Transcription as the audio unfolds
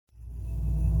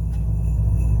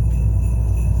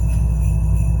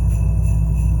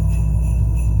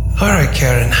Alright,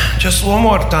 Karen, just one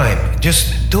more time.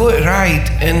 Just do it right,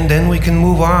 and then we can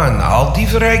move on. I'll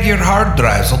defrag your hard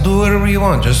drives. I'll do whatever you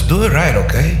want. Just do it right,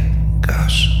 okay?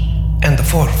 Gosh. And the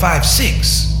 4, 5,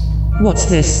 6. What's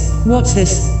this? What's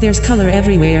this? There's color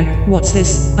everywhere. What's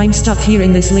this? I'm stuck here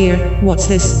in this layer. What's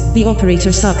this? The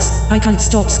operator sucks. I can't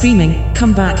stop screaming.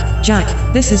 Come back, Jack.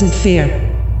 This isn't fair.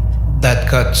 That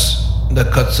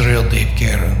cuts real deep,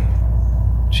 Karen.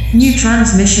 Jeez. New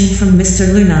transmission from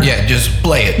Mr. Luna. Yeah, just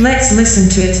play it. Let's listen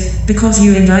to it, because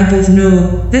you and I both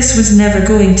know this was never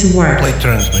going to work. Play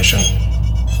transmission.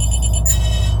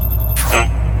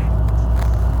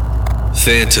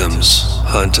 Phantoms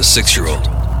hunt a 6-year-old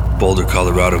Boulder,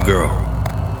 Colorado girl,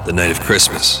 the night of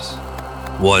Christmas,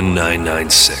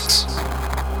 1996.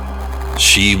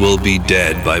 She will be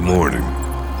dead by morning,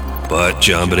 but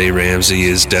JonBenet Ramsey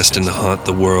is destined to haunt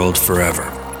the world forever.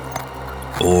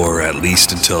 Or at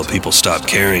least until people stop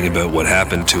caring about what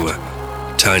happened to a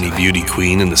tiny beauty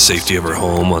queen in the safety of her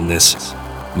home on this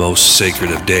most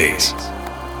sacred of days,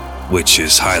 which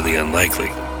is highly unlikely.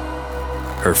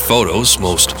 Her photos,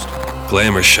 most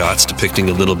glamour shots depicting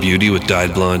a little beauty with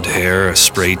dyed blonde hair, a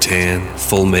spray tan,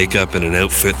 full makeup, and an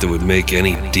outfit that would make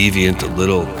any deviant a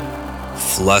little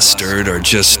flustered, are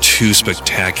just too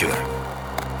spectacular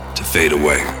to fade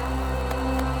away.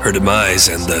 Her demise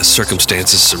and the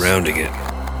circumstances surrounding it,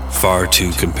 far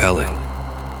too compelling.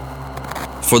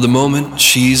 For the moment,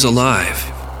 she's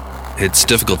alive. It's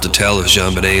difficult to tell if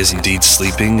JonBenet is indeed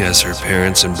sleeping, as her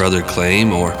parents and brother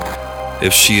claim, or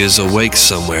if she is awake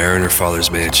somewhere in her father's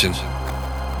mansion,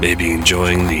 maybe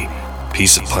enjoying the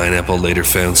piece of pineapple later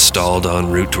found stalled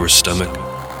en route to her stomach.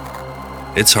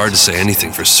 It's hard to say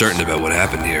anything for certain about what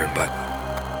happened here, but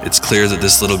it's clear that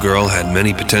this little girl had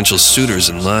many potential suitors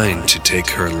in line to take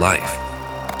her life,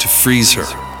 to freeze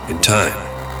her in time.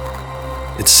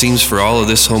 It seems for all of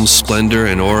this home's splendor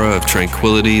and aura of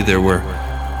tranquility, there were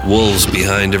wolves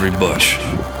behind every bush,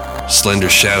 slender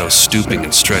shadows stooping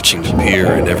and stretching to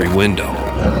peer in every window.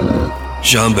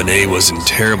 JonBenet was in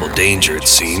terrible danger, it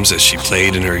seems, as she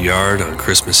played in her yard on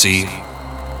Christmas Eve,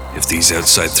 if these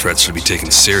outside threats are to be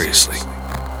taken seriously.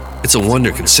 It's a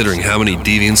wonder, considering how many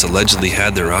deviants allegedly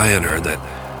had their eye on her,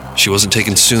 that she wasn't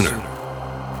taken sooner,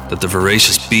 that the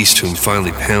voracious beast whom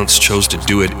finally pounced chose to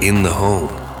do it in the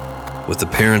home, with the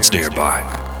parents nearby,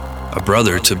 a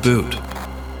brother to boot.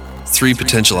 3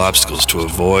 potential obstacles to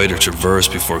avoid or traverse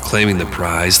before claiming the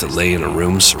prize that lay in a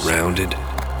room surrounded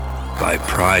by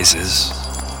prizes,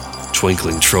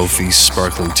 twinkling trophies,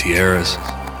 sparkling tiaras.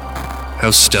 How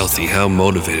stealthy, how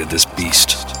motivated this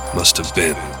beast must have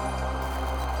been.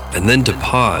 And then to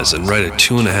pause and write a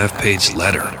 2.5-page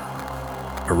letter,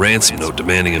 a ransom note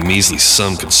demanding a measly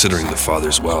sum considering the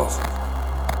father's wealth.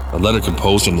 A letter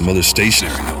composed on the mother's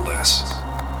stationery, no less.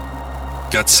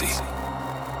 Gutsy.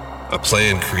 A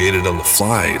plan created on the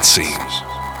fly, it seems.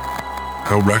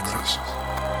 How reckless.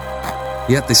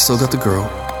 Yet they still got the girl.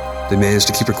 They managed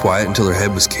to keep her quiet until her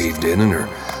head was caved in and her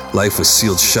life was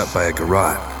sealed shut by a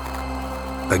garrote.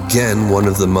 Again, one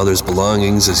of the mother's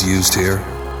belongings is used here.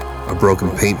 A broken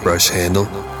paintbrush handle.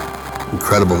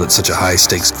 Incredible that such a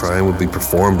high-stakes crime would be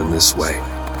performed in this way.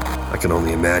 I can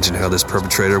only imagine how this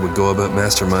perpetrator would go about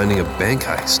masterminding a bank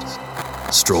heist.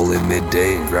 Stroll in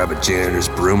midday and grab a janitor's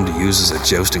broom to use as a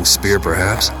jousting spear,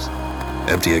 perhaps.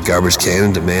 Empty a garbage can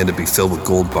and demand it be filled with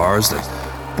gold bars, then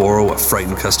borrow a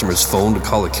frightened customer's phone to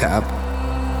call a cab.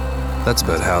 That's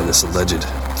about how this alleged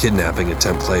kidnapping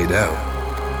attempt played out.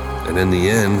 And in the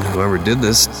end, whoever did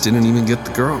this didn't even get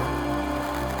the girl.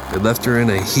 They left her in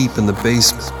a heap in the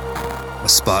basement, a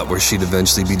spot where she'd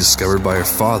eventually be discovered by her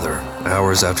father,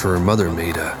 hours after her mother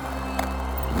made a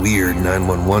weird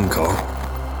 911 call.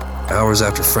 Hours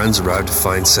after friends arrived to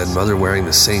find said mother wearing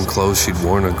the same clothes she'd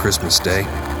worn on Christmas Day.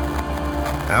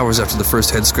 Hours after the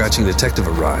first head-scratching detective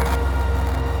arrived,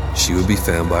 she would be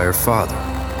found by her father,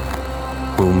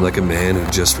 whom, like a man who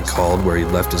just recalled where he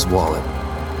left his wallet,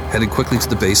 headed quickly to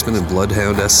the basement in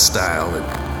Bloodhound-esque style and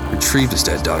retrieved his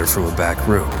dead daughter from a back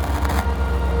room.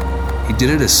 He did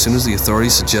it as soon as the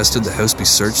authorities suggested the house be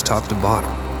searched top to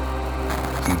bottom.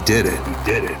 He did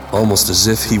it, almost as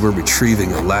if he were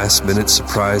retrieving a last-minute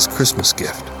surprise Christmas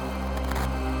gift.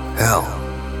 Hell,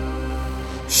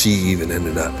 she even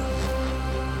ended up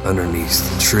underneath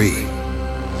the tree.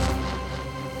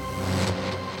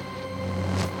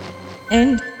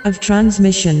 End of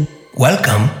transmission.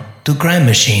 Welcome to Crime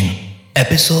Machine,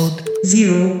 episode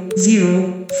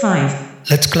 005.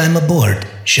 Let's climb aboard,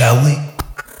 shall we?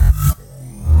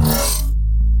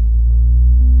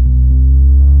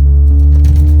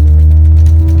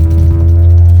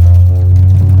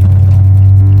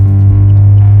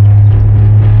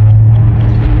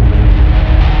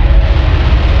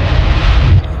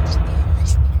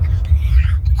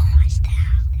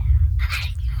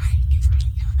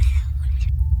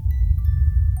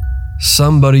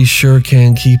 Somebody sure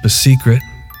can keep a secret.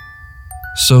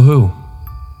 So who?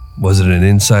 Was it an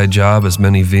inside job as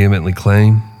many vehemently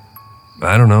claim?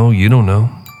 I don't know, you don't know.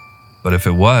 But if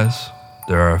it was,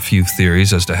 there are a few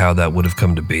theories as to how that would have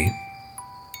come to be.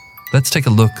 Let's take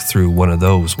a look through one of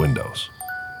those windows.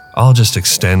 I'll just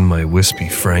extend my wispy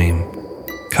frame,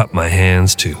 cup my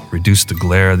hands to reduce the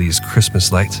glare of these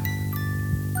Christmas lights.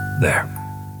 There.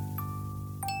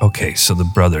 Okay, so the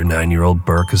brother, 9-year-old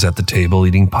Burke, is at the table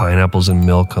eating pineapples and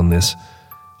milk on this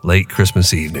late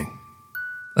Christmas evening.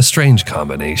 A strange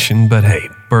combination, but hey,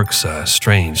 Burke's a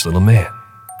strange little man.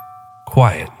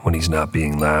 Quiet when he's not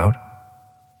being loud.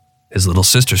 His little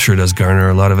sister sure does garner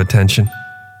a lot of attention.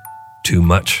 Too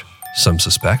much, some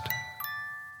suspect.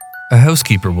 A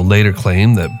housekeeper will later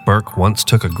claim that Burke once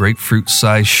took a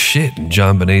grapefruit-sized shit in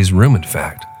JonBenet's room, in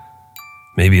fact.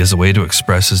 Maybe as a way to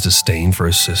express his disdain for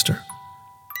his sister.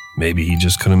 Maybe he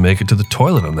just couldn't make it to the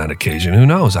toilet on that occasion. Who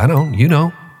knows? I don't. You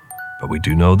know. But we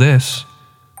do know this,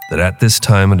 that at this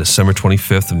time on December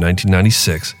 25th of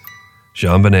 1996,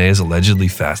 JonBenet is allegedly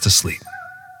fast asleep.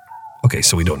 Okay,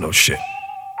 so we don't know shit,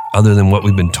 other than what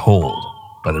we've been told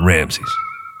by the Ramseys.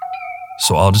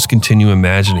 So I'll just continue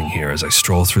imagining here as I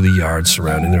stroll through the yard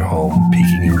surrounding their home,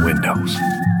 peeking in windows.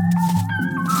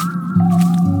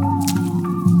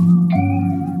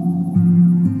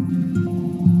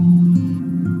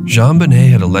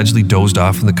 JonBenet had allegedly dozed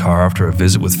off in the car after a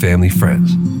visit with family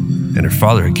friends, and her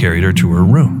father had carried her to her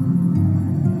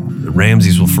room. The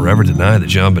Ramseys will forever deny that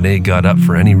JonBenet got up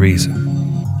for any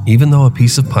reason, even though a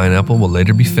piece of pineapple will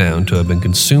later be found to have been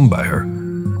consumed by her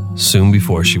soon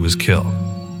before she was killed.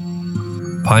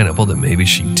 Pineapple that maybe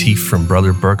she teethed from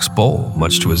Brother Burke's bowl,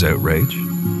 much to his outrage.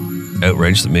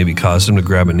 Outrage that maybe caused him to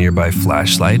grab a nearby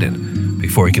flashlight and,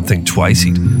 before he could think twice,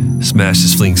 he'd smashed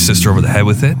his fleeing sister over the head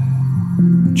with it.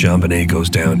 JonBenet goes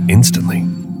down instantly,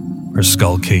 her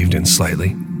skull caved in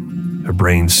slightly, her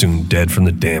brain soon dead from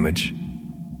the damage.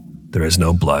 There is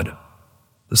no blood.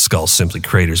 The skull simply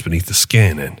craters beneath the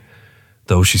skin, and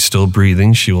though she's still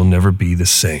breathing, she will never be the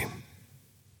same.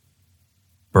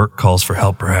 Burke calls for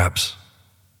help, perhaps.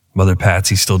 Mother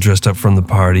Patsy, still dressed up from the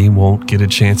party, won't get a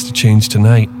chance to change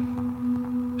tonight.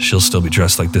 She'll still be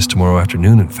dressed like this tomorrow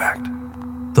afternoon, in fact,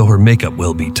 though her makeup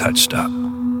will be touched up.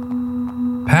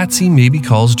 Patsy maybe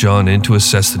calls John in to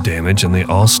assess the damage, and they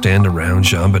all stand around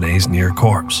JonBenet's near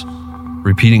corpse,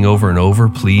 repeating over and over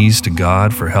pleas to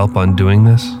God for help on doing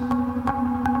this.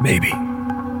 Maybe.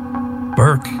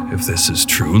 Burke, if this is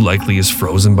true, likely is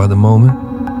frozen by the moment.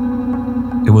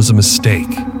 It was a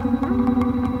mistake.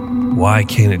 Why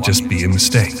can't it just be a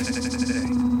mistake?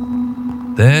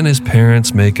 Then his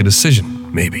parents make a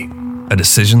decision, maybe. A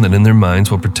decision that in their minds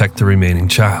will protect the remaining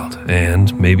child,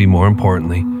 and, maybe more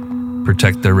importantly,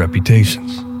 protect their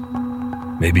reputations.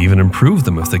 Maybe even improve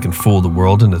them if they can fool the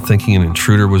world into thinking an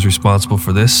intruder was responsible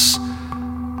for this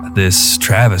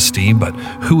travesty, but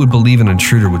who would believe an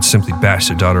intruder would simply bash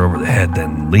their daughter over the head,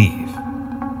 then leave?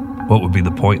 What would be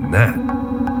the point in that?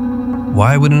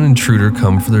 Why would an intruder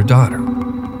come for their daughter?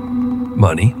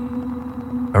 Money.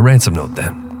 A ransom note,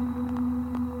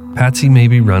 then. Patsy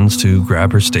maybe runs to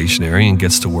grab her stationery and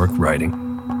gets to work writing.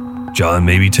 John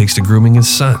maybe takes to grooming his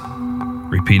son,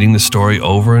 repeating the story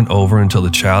over and over until the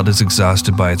child is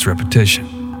exhausted by its repetition.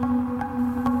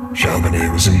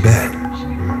 JonBenet was in bed.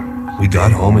 We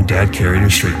got home and Dad carried her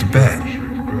straight to bed.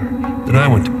 Then I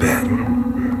went to bed.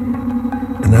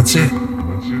 And that's it.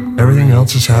 Everything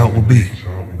else is how it will be.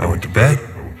 I went to bed.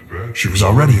 She was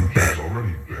already in bed.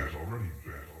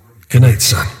 Good night,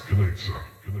 son.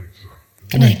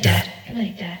 Good night, Dad.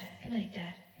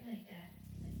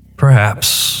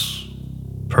 Perhaps.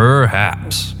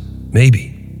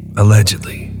 Maybe.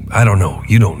 Allegedly. I don't know.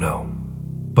 You don't know.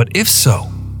 But if so,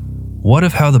 what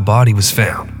of how the body was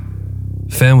found?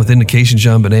 Found with indication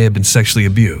JonBenet had been sexually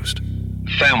abused.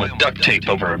 Found with duct tape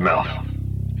over her mouth.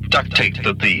 Duct tape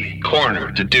that the coroner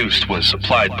deduced was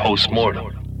applied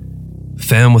post-mortem.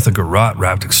 Found with a garrote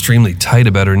wrapped extremely tight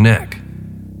about her neck,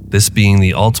 this being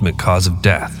the ultimate cause of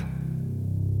death.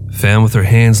 Found with her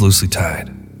hands loosely tied.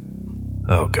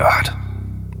 Oh God.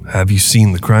 Have you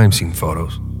seen the crime scene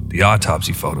photos? The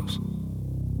autopsy photos?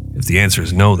 If the answer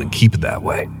is no, then keep it that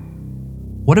way.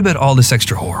 What about all this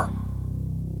extra horror?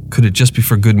 Could it just be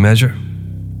for good measure?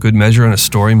 Good measure on a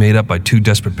story made up by two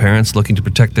desperate parents looking to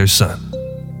protect their son?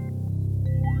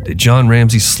 Did John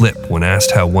Ramsey slip when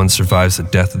asked how one survives the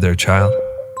death of their child?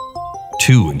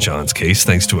 Two in John's case,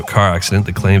 thanks to a car accident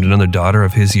that claimed another daughter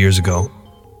of his years ago.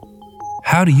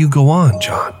 How do you go on,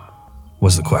 John?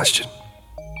 Was the question.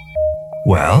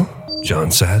 Well,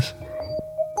 John says,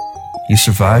 you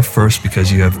survive first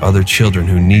because you have other children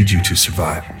who need you to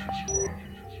survive.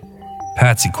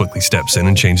 Patsy quickly steps in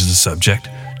and changes the subject.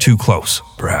 Too close,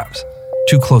 perhaps.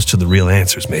 Too close to the real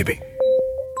answers, maybe.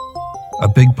 A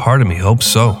big part of me hopes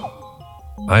so.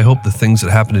 I hope the things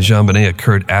that happened to JonBenet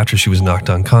occurred after she was knocked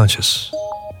unconscious,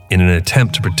 in an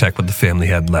attempt to protect what the family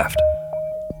had left.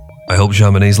 I hope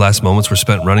JonBenet's last moments were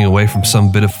spent running away from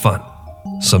some bit of fun,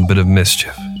 some bit of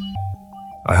mischief.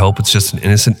 I hope it's just an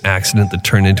innocent accident that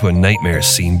turned into a nightmare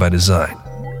scene by design,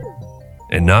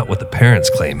 and not what the parents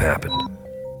claim happened,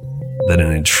 that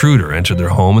an intruder entered their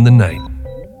home in the night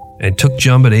and took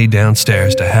JonBenet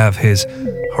downstairs to have his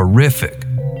horrific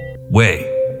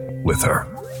way with her.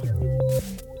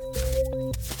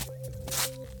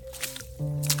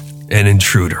 An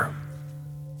intruder.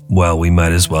 Well, we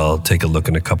might as well take a look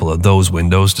in a couple of those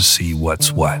windows to see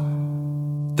what's what.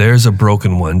 There's a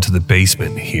broken one to the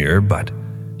basement here, but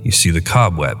you see the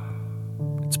cobweb.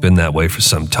 It's been that way for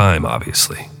some time,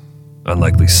 obviously.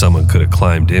 Unlikely someone could have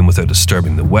climbed in without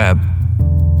disturbing the web.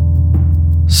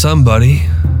 Somebody,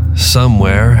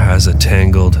 somewhere, has a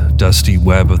tangled, dusty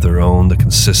web of their own that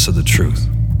consists of the truth.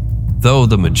 Though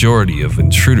the majority of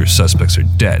intruder suspects are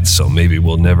dead, so maybe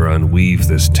we'll never unweave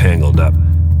this tangled up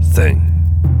thing.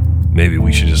 Maybe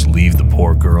we should just leave the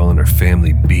poor girl and her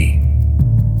family be.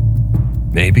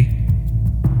 Maybe.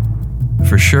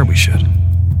 For sure we should.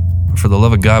 But for the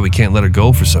love of God, we can't let her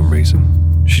go for some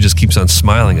reason. She just keeps on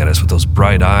smiling at us with those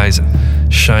bright eyes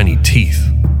and shiny teeth.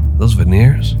 Those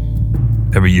veneers?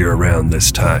 Every year around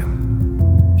this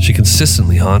time, she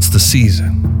consistently haunts the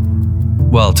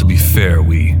season. Well, to be fair,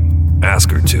 we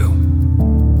ask her to.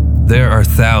 There are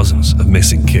thousands of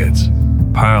missing kids,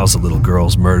 piles of little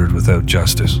girls murdered without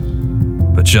justice.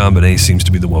 But JonBenet seems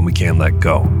to be the one we can't let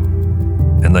go.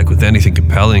 And like with anything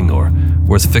compelling or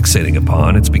worth fixating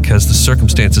upon, it's because the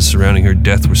circumstances surrounding her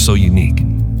death were so unique.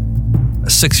 A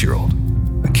 6-year-old,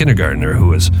 a kindergartner who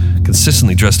was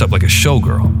consistently dressed up like a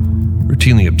showgirl,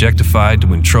 routinely objectified to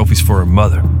win trophies for her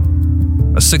mother.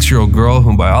 A 6-year-old girl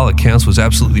whom by all accounts was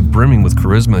absolutely brimming with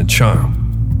charisma and charm,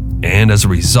 and as a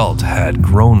result had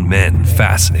grown men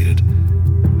fascinated,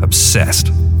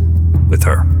 obsessed with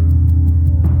her.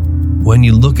 When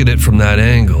you look at it from that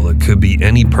angle, it could be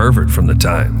any pervert from the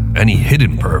time, any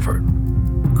hidden pervert.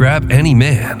 Grab any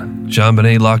man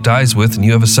JonBenet locked eyes with and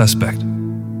you have a suspect.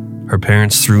 Her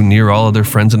parents threw near all of their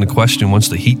friends into question once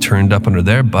the heat turned up under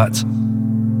their butts.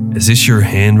 Is this your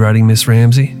handwriting, Miss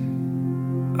Ramsey?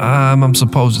 I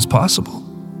suppose it's possible.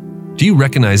 Do you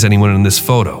recognize anyone in this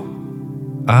photo?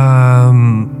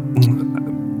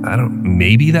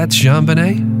 Maybe that's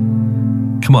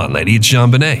JonBenet? Come on, lady, it's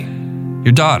JonBenet,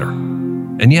 your daughter.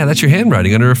 And yeah, that's your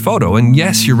handwriting under her photo. And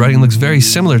yes, your writing looks very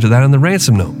similar to that on the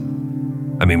ransom note.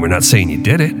 I mean, we're not saying you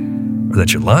did it, or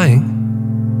that you're lying.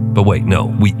 But wait, no,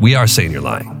 we are saying you're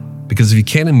lying. Because if you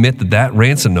can't admit that that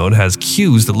ransom note has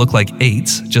Q's that look like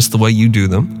 8s, just the way you do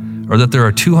them, or that there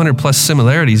are 200 plus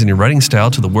similarities in your writing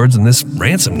style to the words in this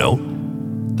ransom note,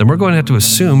 then we're going to have to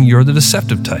assume you're the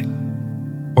deceptive type.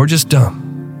 Or just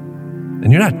dumb.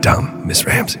 And you're not dumb, Miss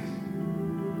Ramsey.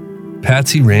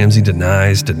 Patsy Ramsey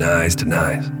denies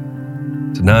JonBenet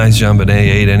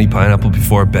ate any pineapple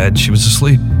before bed. She was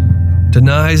asleep.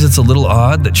 Denies it's a little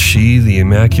odd that she, the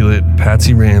immaculate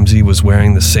Patsy Ramsey, was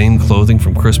wearing the same clothing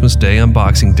from Christmas Day on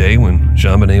Boxing Day when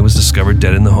JonBenet was discovered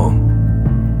dead in the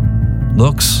home.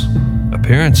 Looks,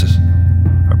 appearances,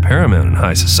 are paramount in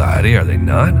high society, are they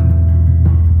not?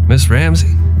 Miss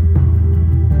Ramsey?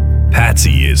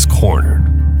 Patsy is cornered.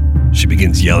 She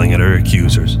begins yelling at her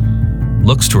accusers.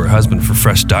 Looks to her husband for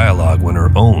fresh dialogue when her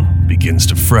own begins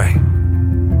to fray.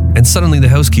 And suddenly the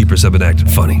housekeepers have been acting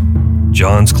funny.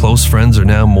 John's close friends are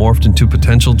now morphed into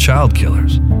potential child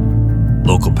killers.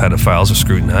 Local pedophiles are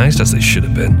scrutinized, as they should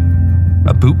have been.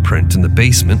 A boot print in the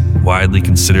basement, widely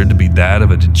considered to be that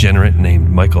of a degenerate named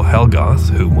Michael Helgoth,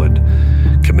 who would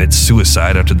commit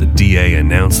suicide after the DA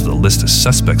announced that the list of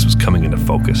suspects was coming into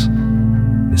focus,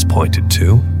 is pointed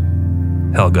to.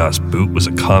 Helgoth's boot was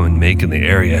a common make in the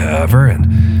area, however,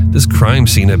 and this crime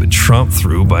scene had been tromped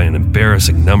through by an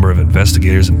embarrassing number of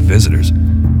investigators and visitors,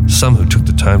 some who took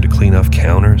the time to clean off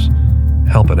counters,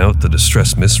 helping out the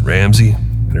distressed Miss Ramsey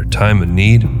in her time of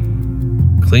need,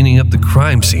 cleaning up the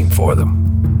crime scene for them.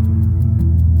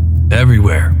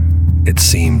 Everywhere, it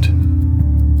seemed,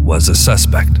 was a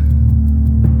suspect.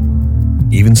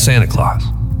 Even Santa Claus.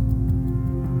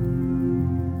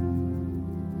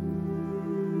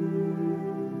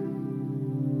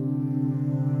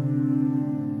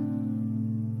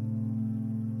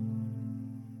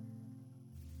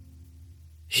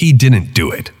 He didn't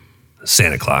do it,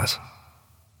 Santa Claus.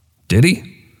 Did he?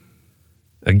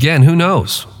 Again, who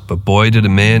knows? But boy, did a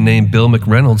man named Bill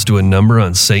McReynolds do a number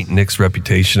on St. Nick's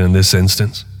reputation in this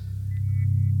instance.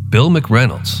 Bill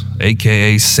McReynolds,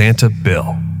 aka Santa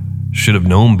Bill, should have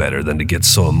known better than to get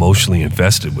so emotionally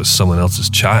invested with someone else's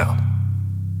child.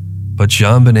 But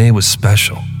JonBenet was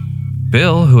special.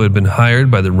 Bill, who had been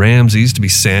hired by the Ramseys to be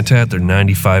Santa at their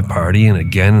 95 party and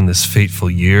again in this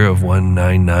fateful year of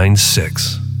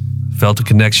 1996, felt a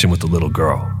connection with the little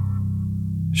girl.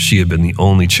 She had been the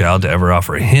only child to ever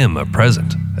offer him a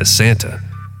present as Santa,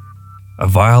 a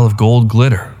vial of gold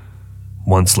glitter,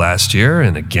 once last year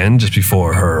and again just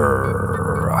before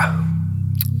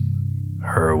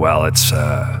well, it's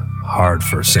hard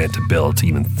for Santa Bill to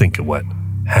even think of what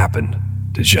happened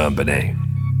to JonBenet.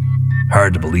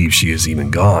 Hard to believe she is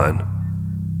even gone.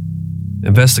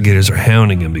 Investigators are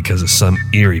hounding him because of some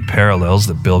eerie parallels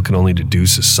that Bill can only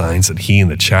deduce as signs that he and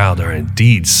the child are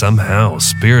indeed somehow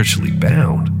spiritually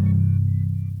bound.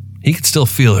 He can still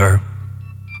feel her.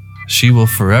 She will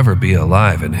forever be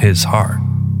alive in his heart.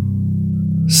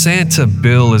 Santa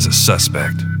Bill is a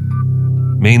suspect,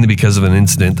 mainly because of an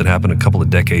incident that happened a couple of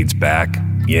decades back.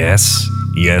 Yes,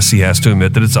 he has to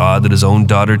admit that it's odd that his own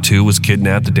daughter, too, was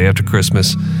kidnapped the day after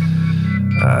Christmas.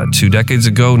 2 decades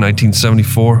ago,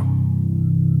 1974.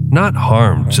 Not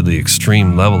harmed to the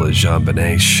extreme level as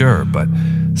JonBenet, sure, but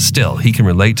still, he can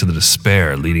relate to the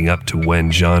despair leading up to when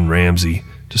John Ramsey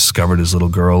discovered his little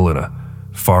girl in a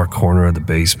far corner of the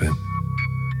basement.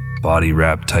 Body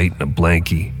wrapped tight in a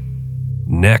blankie,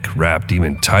 neck wrapped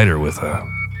even tighter with a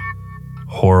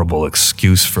horrible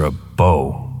excuse for a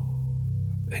bow.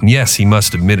 And yes, he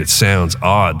must admit it sounds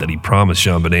odd that he promised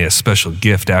JonBenet a special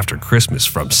gift after Christmas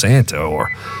from Santa, or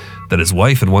that his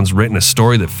wife had once written a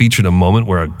story that featured a moment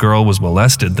where a girl was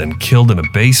molested then killed in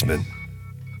a basement.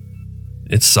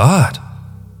 It's odd.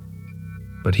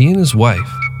 But he and his wife,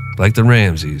 like the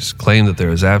Ramseys, claim that there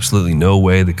is absolutely no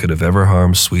way they could have ever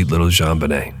harmed sweet little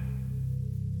JonBenet.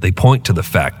 They point to the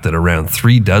fact that around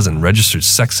 36 registered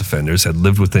sex offenders had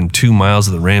lived within 2 miles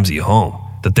of the Ramsey home,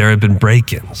 that there had been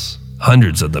break-ins,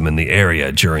 hundreds of them in the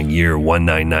area during year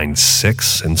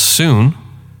 1996, and soon,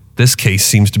 this case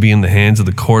seems to be in the hands of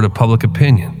the court of public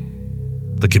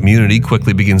opinion. The community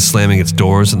quickly begins slamming its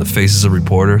doors in the faces of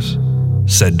reporters.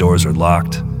 Said doors are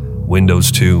locked,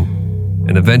 windows too,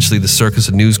 and eventually the circus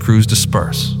of news crews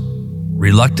disperse.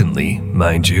 Reluctantly,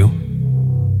 mind you,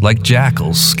 like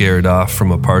jackals scared off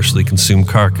from a partially consumed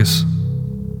carcass.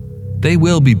 They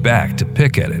will be back to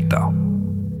pick at it, though.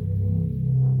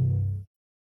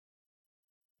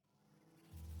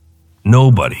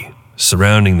 Nobody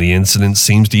surrounding the incident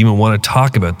seems to even want to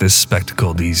talk about this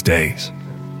spectacle these days.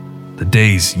 The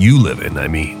days you live in, I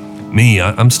mean. Me,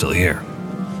 I'm still here.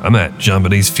 I'm at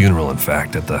JonBenet's funeral, in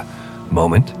fact, at the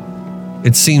moment.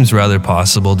 It seems rather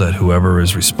possible that whoever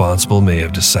is responsible may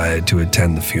have decided to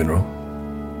attend the funeral.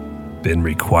 Been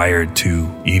required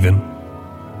to, even.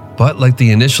 But like the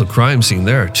initial crime scene,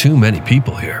 there are too many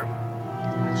people here.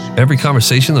 Every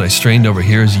conversation that I strain to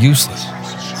overhear is useless.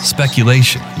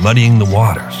 Speculation, muddying the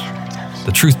waters.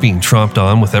 The truth being tromped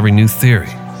on with every new theory.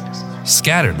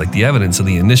 Scattered like the evidence of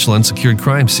the initial unsecured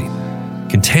crime scene.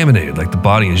 Contaminated like the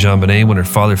body of JonBenet when her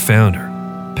father found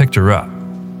her, picked her up,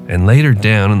 and laid her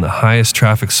down in the highest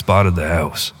traffic spot of the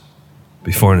house,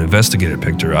 before an investigator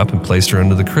picked her up and placed her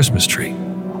under the Christmas tree,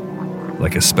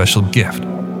 like a special gift,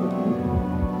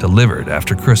 delivered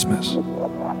after Christmas.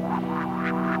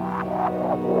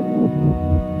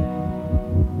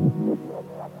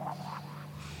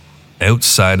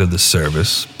 Outside of the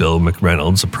service, Bill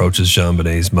McReynolds approaches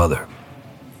JonBenet's mother.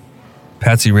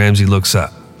 Patsy Ramsey looks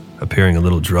up, appearing a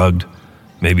little drugged,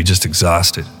 maybe just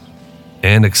exhausted,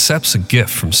 and accepts a gift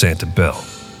from Santa Bill.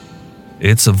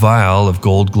 It's a vial of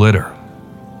gold glitter,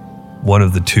 one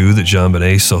of the 2 that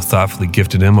JonBenet so thoughtfully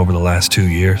gifted him over the last 2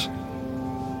 years.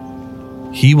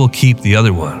 He will keep the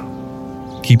other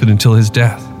one, keep it until his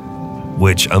death,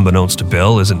 which, unbeknownst to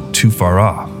Bill, isn't too far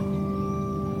off.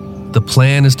 The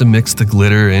plan is to mix the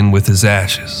glitter in with his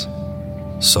ashes,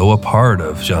 so a part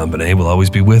of JonBenet will always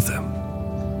be with him.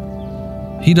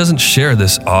 He doesn't share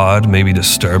this odd, maybe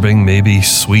disturbing, maybe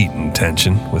sweet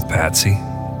intention with Patsy,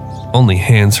 only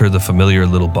hands her the familiar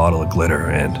little bottle of glitter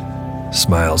and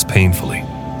smiles painfully.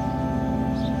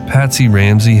 Patsy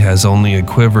Ramsey has only a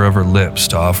quiver of her lips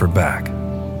to offer back,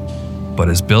 but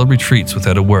as Bill retreats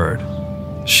without a word,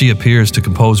 she appears to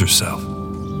compose herself,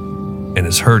 and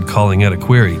is heard calling out a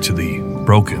query to the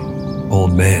broken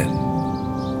old man.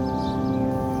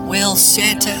 Will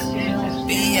Santa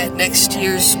be at next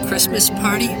year's Christmas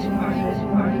party?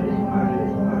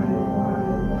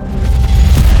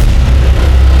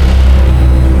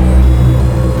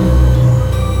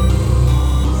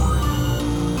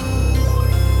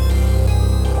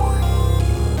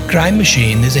 Crime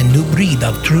Machine is a new breed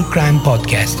of true crime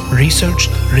podcast,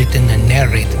 researched, written, and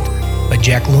narrated by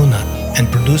Jack Luna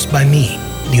and produced by me,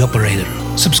 the operator.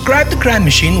 Subscribe to Crime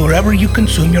Machine wherever you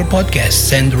consume your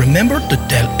podcasts, and remember to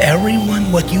tell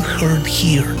everyone what you heard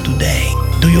here today.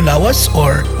 Do you love us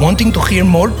or wanting to hear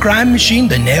more Crime Machine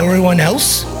than everyone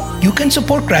else? You can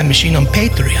support Crime Machine on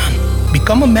Patreon.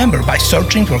 Become a member by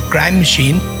searching for Crime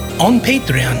Machine on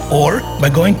Patreon or by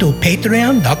going to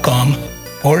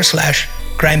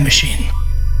patreon.com/Crime Machine.